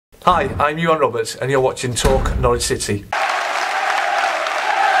Hi, I'm Ewan Roberts and you're watching Talk Norwich City.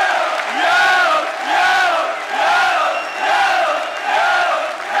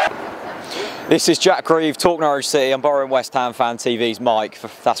 This is Jack Reeve, Talk Norwich City. I'm borrowing West Ham Fan TV's mic.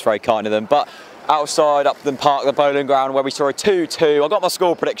 That's very kind of them. But outside Upton Park, the bowling ground, where we saw a 2-2. I got my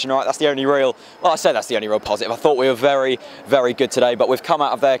score prediction right. That's the only real, well, I said that's the only real positive. I thought we were very, very good today, but we've come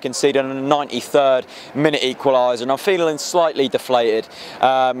out of there conceding a 93rd minute equaliser, and I'm feeling slightly deflated.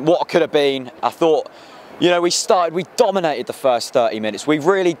 What could have been, I thought, you know, we dominated the first 30 minutes. We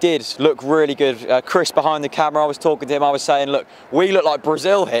really did look really good. Chris behind the camera, I was talking to him, I was saying, look, we look like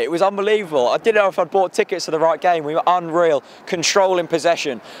Brazil here. It was unbelievable. I didn't know if I'd bought tickets to the right game. We were unreal, controlling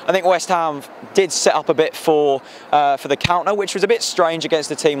possession. I think West Ham did set up a bit for the counter, which was a bit strange against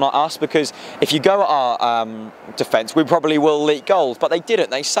a team like us, because if you go at our defence, we probably will leak goals, but they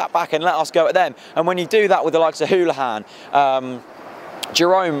didn't. They sat back and let us go at them. And when you do that with the likes of Houlihan,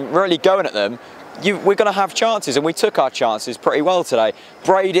 Jerome really going at them, we're going to have chances, and we took our chances pretty well today.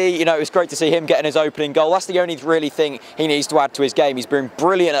 Brady, you know, it was great to see him getting his opening goal. That's the only really thing he needs to add to his game. He's been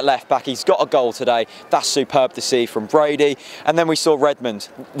brilliant at left back. He's got a goal today. That's superb to see from Brady. And then we saw Redmond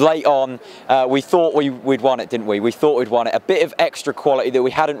late on. We thought we'd won it, didn't we? We thought we'd won it. A bit of extra quality that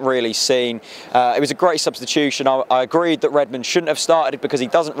we hadn't really seen. It was a great substitution. I agreed that Redmond shouldn't have started because he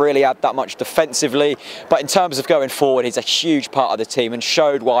doesn't really add that much defensively. But in terms of going forward, he's a huge part of the team and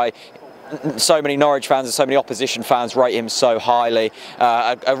showed why so many Norwich fans and so many opposition fans rate him so highly.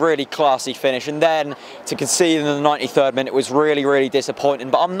 A really classy finish, and then to concede in the 93rd minute was really, really disappointing.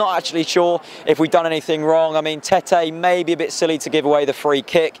 But I'm not actually sure if we've done anything wrong. I mean, Tete may be a bit silly to give away the free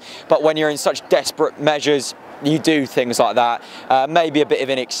kick, but when you're in such desperate measures, you do things like that. Maybe a bit of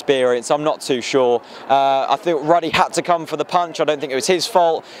inexperience, I'm not too sure. I think Ruddy had to come for the punch. I don't think it was his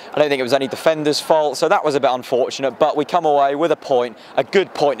fault. I don't think it was any defender's fault, so that was a bit unfortunate, but we come away with a point, a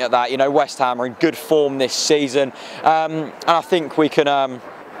good point at that. You know, West Ham are in good form this season, and I think we can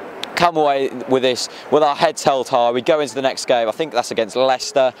come away with this with our heads held high. We go into the next game, I think that's against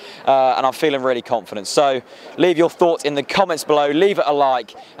Leicester, and I'm feeling really confident. So leave your thoughts in the comments below, leave it a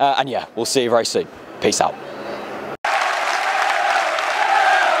like, and yeah, we'll see you very soon. Peace out.